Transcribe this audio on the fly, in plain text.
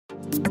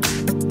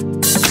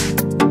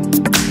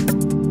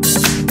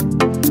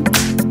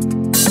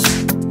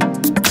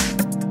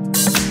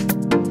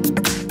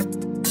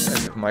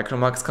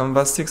MICROMAX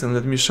Canvas 6, and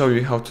let me show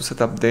you how to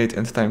set up date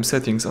and time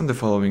settings on the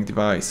following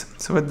device.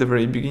 So at the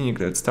very beginning,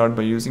 let's start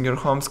by using your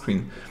home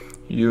screen.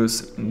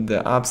 Use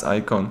the apps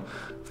icon,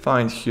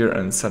 find here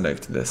and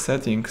select the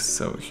settings.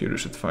 So here you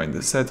should find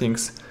the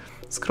settings.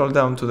 Scroll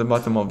down to the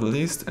bottom of the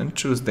list and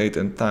choose date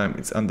and time.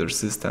 It's under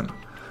system.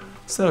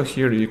 So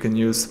here you can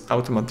use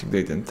automatic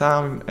date and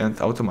time and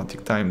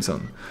automatic time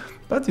zone.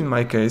 But in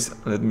my case,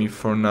 let me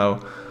for now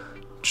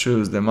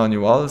choose the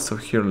manual. So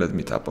here let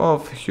me tap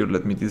off, here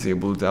let me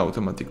disable the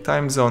automatic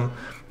time zone,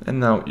 and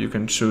now you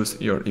can choose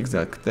your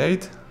exact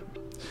date,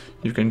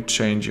 you can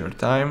change your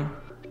time,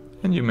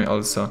 and you may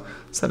also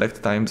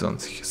select time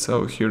zones.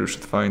 So here you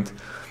should find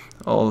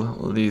all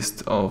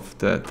list of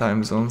the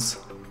time zones,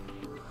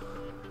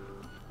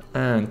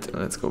 and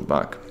let's go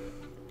back.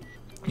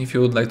 If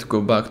you would like to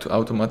go back to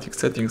automatic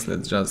settings,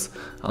 let's just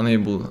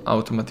enable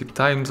automatic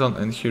time zone,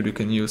 and here you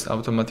can use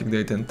automatic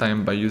date and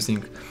time by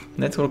using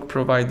network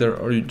provider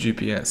or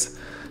GPS.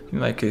 In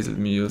my case, let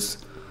me use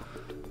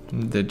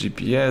the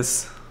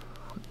GPS,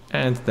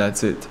 and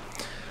that's it.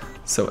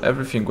 So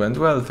everything went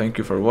well. Thank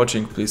you for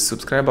watching. Please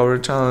subscribe our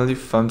channel,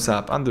 leave thumbs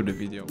up under the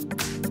video.